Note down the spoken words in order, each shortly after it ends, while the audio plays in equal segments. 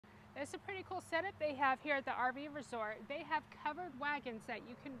It's a pretty cool setup they have here at the RV resort. They have covered wagons that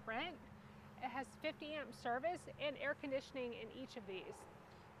you can rent. It has 50 amp service and air conditioning in each of these.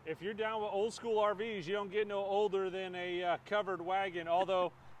 If you're down with old school RVs, you don't get no older than a covered wagon.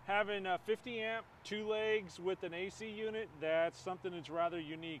 Although having a 50 amp, 2 legs with an AC unit, that's something that's rather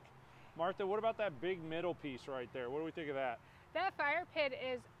unique. Martha, what about that big middle piece right there? What do we think of that? That fire pit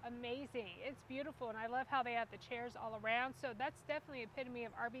is amazing. It's beautiful, and I love how they have the chairs all around. So that's definitely epitome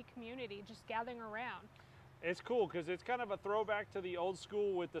of RV community, just gathering around. It's cool because it's kind of a throwback to the old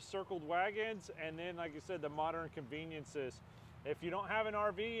school with the circled wagons, and then, like I said, the modern conveniences. If you don't have an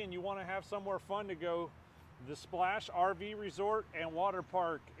RV and you want to have somewhere fun to go, the Splash RV Resort and Water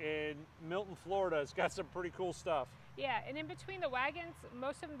Park in Milton, Florida, it's got some pretty cool stuff. Yeah, and in between the wagons,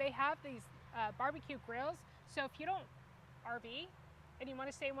 most of them, they have these barbecue grills. So if you don't RV and you want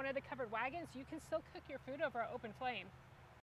to stay in one of the covered wagons, you can still cook your food over an open flame.